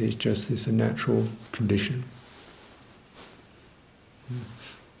anything. There's just this a natural condition.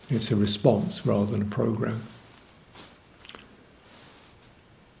 It's a response rather than a program.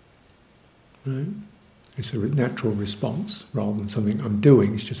 Right? It's a natural response rather than something I'm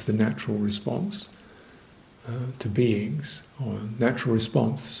doing. It's just the natural response to beings, or natural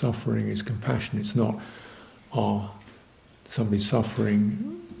response to suffering is compassion. It's not, somebody's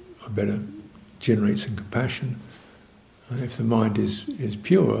suffering, I better generate some compassion. If the mind is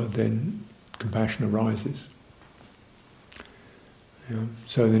pure, then compassion arises. Yeah.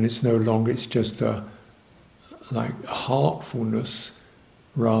 So then it's no longer, it's just like a heartfulness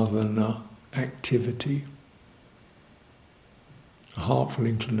rather than a activity, a heartful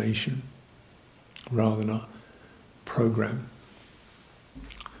inclination rather than a program.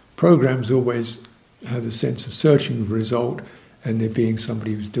 Programs always have a sense of searching for a result and there being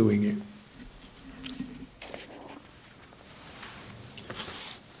somebody who's doing it.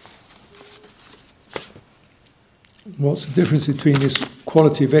 What's the difference between this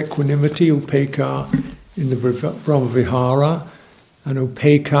quality of equanimity, upekka, in the Brahma Vihara, and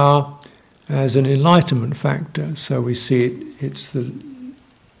upekka as an enlightenment factor? So we see it's the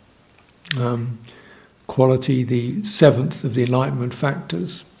quality the seventh of the enlightenment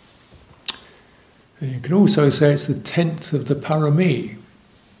factors. And you can also say it's the 10th of the parami.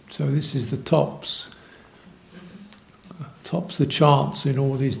 So this is the tops the charts in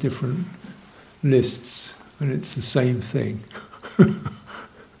all these different lists, and it's the same thing.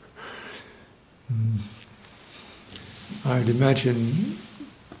 I would imagine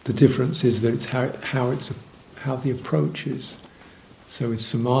the difference is that it's how the approach is. So with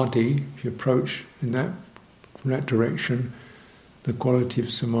samadhi, if you approach in that direction, the quality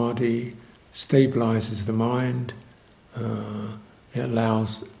of samadhi stabilizes the mind. It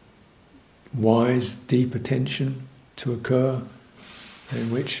allows wise, deep attention to occur, in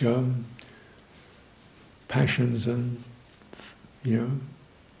which passions and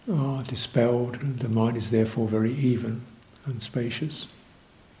are dispelled, and the mind is therefore very even and spacious.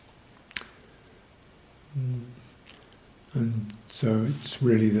 And so it's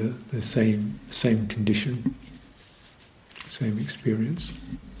really the same condition, same experience.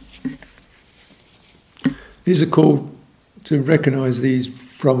 These are called, to recognize these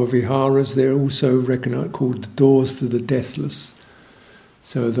Brahma viharas, they're also called the doors to the deathless.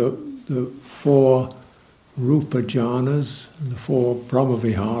 So the four rupa jhanas, and the four Brahma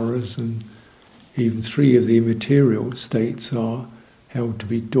viharas, and even three of the immaterial states are held to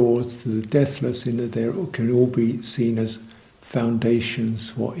be doors to the deathless, in that they can all be seen as foundations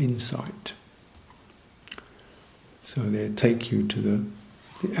for insight. So they take you to the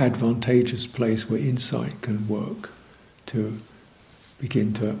advantageous place where insight can work, to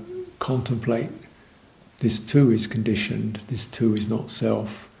begin to contemplate this too is conditioned, this too is not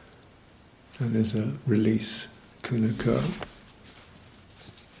self, and there's a release can occur.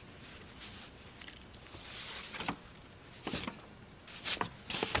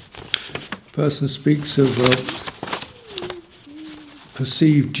 Person speaks of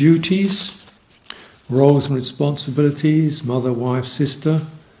perceived duties, roles and responsibilities, mother, wife, sister.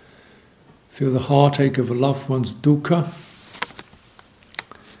 Feel the heartache of a loved one's dukkha.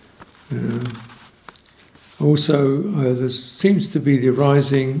 Also, there seems to be the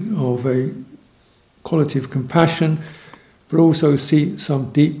arising of a quality of compassion, but also see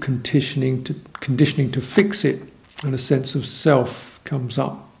some deep conditioning to fix it, and a sense of self comes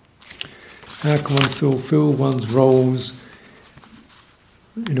up. How can one fulfil one's roles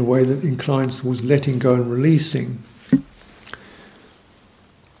in a way that inclines towards letting go and releasing?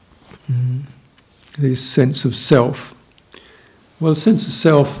 This sense of self. Well, the sense of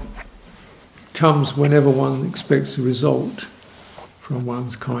self comes whenever one expects a result from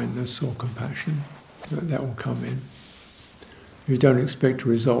one's kindness or compassion. That will come in. If you don't expect a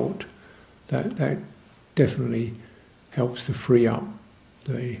result, that definitely helps to free up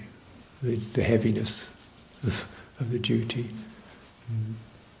the heaviness of the duty, and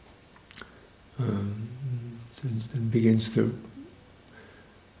begins to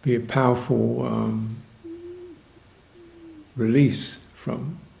be a powerful release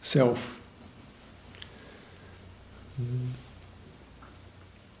from self.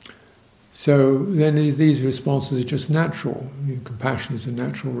 So then these responses are just natural. Compassion is a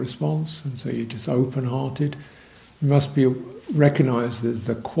natural response, and so you're just open-hearted. You must be recognise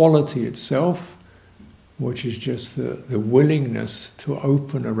the quality itself, which is just the willingness to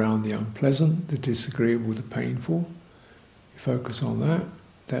open around the unpleasant, the disagreeable, the painful. You focus on that,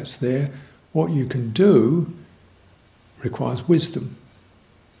 that's there. What you can do requires wisdom.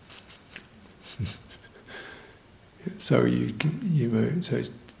 So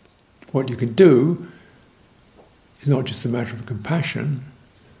what you can do is not just a matter of compassion,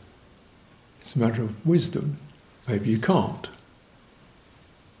 it's a matter of wisdom. Maybe you can't.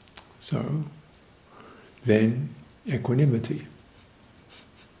 So then equanimity.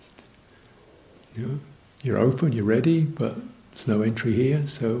 You're open, you're ready, but there's no entry here,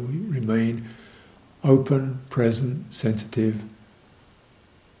 so we remain open, present, sensitive,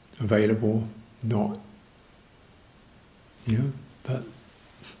 available, not. But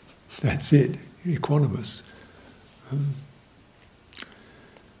that's it, equanimous.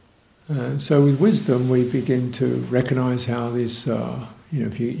 So with wisdom we begin to recognise how this,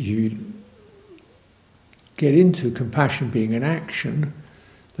 if you get into compassion being an action,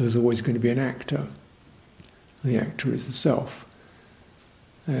 there's always going to be an actor. The actor is the self.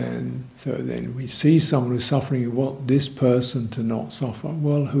 And so then we see someone who's suffering, you want this person to not suffer.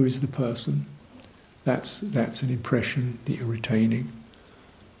 Well, who is the person? That's an impression that you're retaining.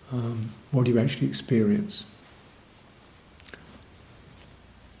 What do you actually experience?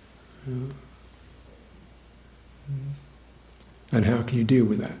 And how can you deal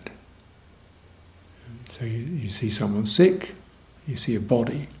with that? So you see someone sick, you see a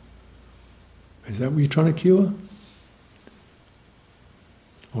body. Is that what you're trying to cure?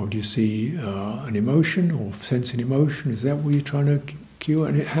 Or do you see an emotion or sense an emotion? Is that what you're trying to cure?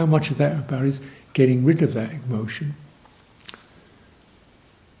 And how much of that about is getting rid of that emotion?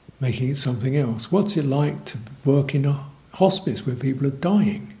 Making it something else. What's it like to work in a hospice where people are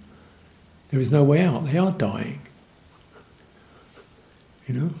dying? There is no way out, they are dying.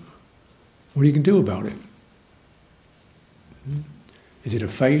 You know? What you can do about it? Is it a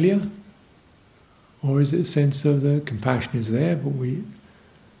failure? Or is it a sense of the compassion is there, but if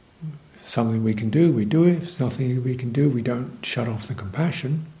something we can do, we do it. If it's nothing we can do, we don't shut off the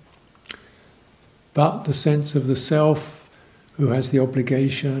compassion. But the sense of the self who has the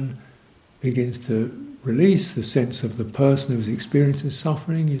obligation begins to release. The sense of the person who's experiencing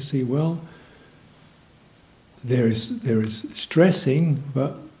suffering, you see, well, there is stressing,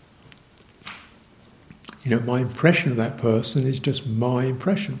 but my impression of that person is just my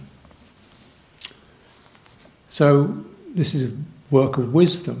impression. So this is a work of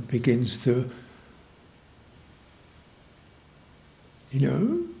wisdom, begins to,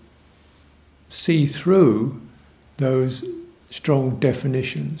 see through those strong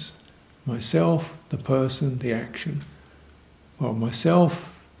definitions. Myself, the person, the action. Well,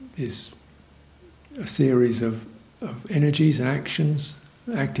 myself is a series of energies and actions,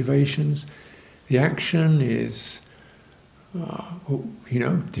 activations. The action is,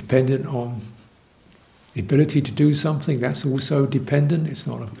 dependent on the ability to do something. That's also dependent. It's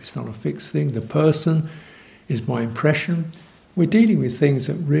not a fixed thing. The person is my impression. We're dealing with things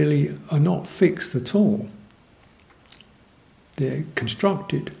that really are not fixed at all. They're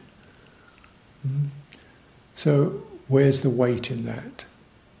constructed. So where's the weight in that?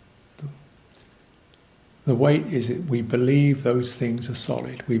 The weight is that we believe those things are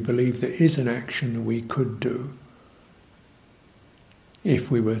solid. We believe there is an action we could do if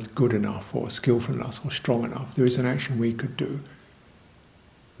we were good enough or skillful enough or strong enough. There is an action we could do.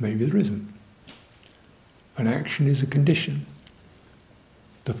 Maybe there isn't. An action is a condition.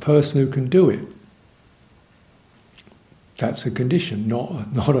 The person who can do it, that's a condition, not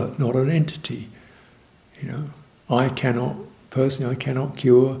an entity. I cannot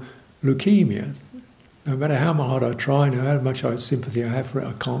cure leukemia. No matter how hard I try, no matter how much sympathy I have for it,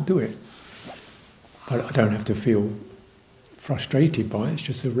 I can't do it. But I don't have to feel frustrated by it. It's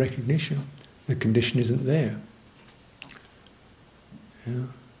just a recognition. The condition isn't there. Yeah.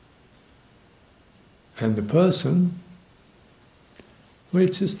 And the person, well,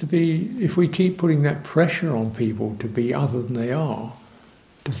 it's just to be, if we keep putting that pressure on people to be other than they are,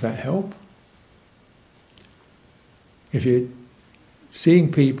 does that help? If you're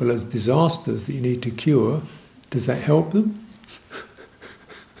seeing people as disasters that you need to cure, does that help them?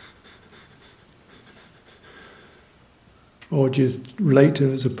 Or just relate to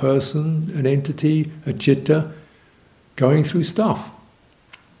them as a person, an entity, a citta, going through stuff,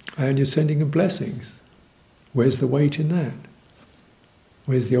 and you're sending them blessings. Where's the weight in that?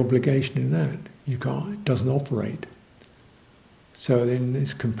 Where's the obligation in that? You can't, it doesn't operate. So then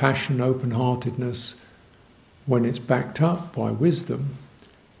this compassion, open-heartedness, when it's backed up by wisdom,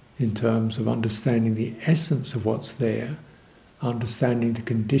 in terms of understanding the essence of what's there, understanding the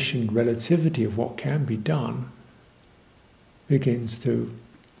conditioned relativity of what can be done, begins to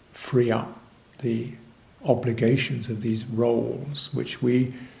free up the obligations of these roles which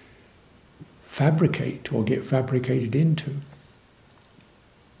we fabricate or get fabricated into.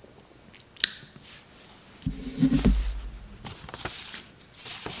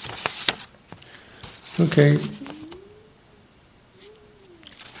 Okay.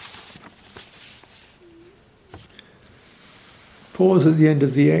 Pause at the end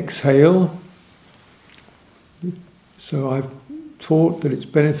of the exhale. So I've taught that it's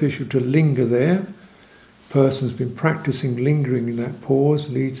beneficial to linger there. Person's been practicing lingering in that pause,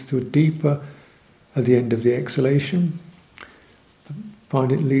 leads to a deeper at the end of the exhalation.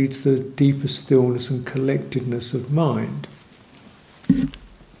 Find it leads to deeper stillness and collectedness of mind.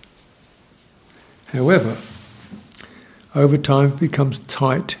 However, over time it becomes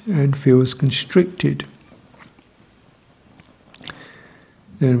tight and feels constricted.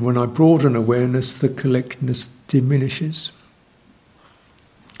 Then when I broaden awareness, the collectedness diminishes.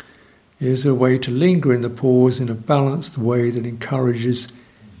 Here's a way to linger in the pause in a balanced way that encourages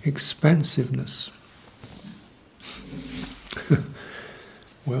expansiveness.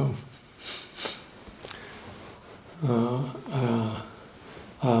 Well,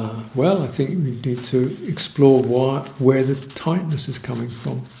 I think we need to explore where the tightness is coming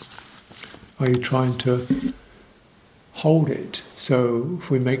from. Are you trying to hold it? So if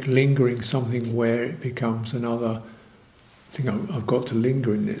we make lingering something where it becomes another thing, I've got to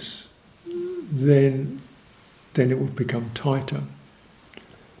linger in this, then it would become tighter.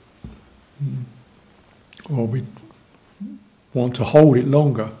 Or we want to hold it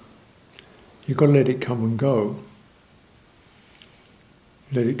longer. You've got to let it come and go.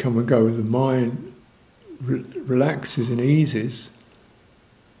 Let it come and go. The mind relaxes and eases.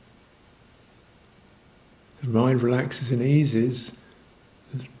 The mind relaxes and eases,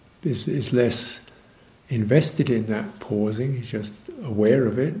 is less invested in that pausing, is just aware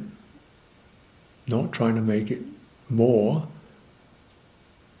of it, not trying to make it more.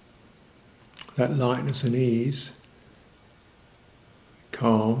 That lightness and ease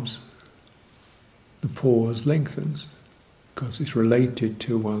calms, the pause lengthens, because it's related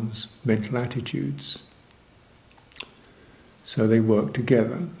to one's mental attitudes. So they work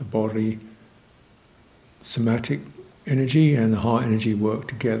together. The body, somatic energy and the heart energy work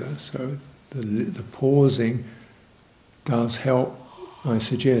together. So the pausing does help, I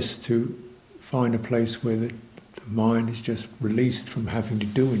suggest, to find a place where the mind is just released from having to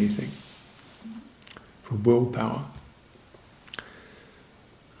do anything, from willpower.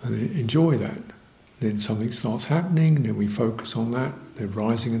 And enjoy that. Then something starts happening, then we focus on that, the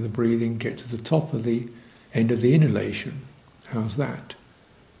rising of the breathing, get to the top of the end of the inhalation. How's that?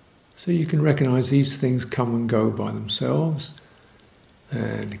 So you can recognize these things come and go by themselves,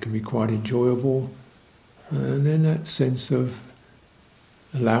 and it can be quite enjoyable. And then that sense of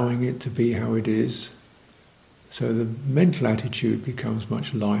allowing it to be how it is. So the mental attitude becomes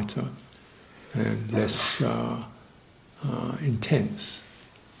much lighter and less intense.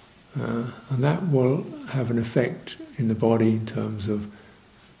 And that will have an effect in the body in terms of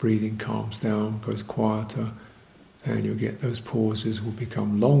breathing calms down, goes quieter, and you'll get those pauses will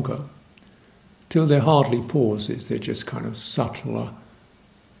become longer. Till they're hardly pauses, they're just kind of subtler.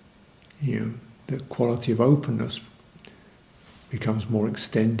 The quality of openness becomes more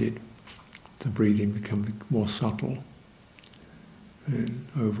extended. The breathing becomes more subtle and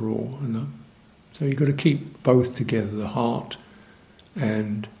overall. So you've got to keep both together, the heart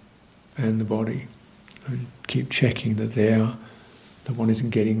and the body, and keep checking that the one isn't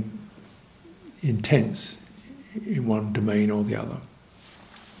getting intense in one domain or the other.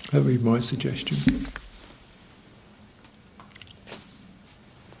 That would be my suggestion.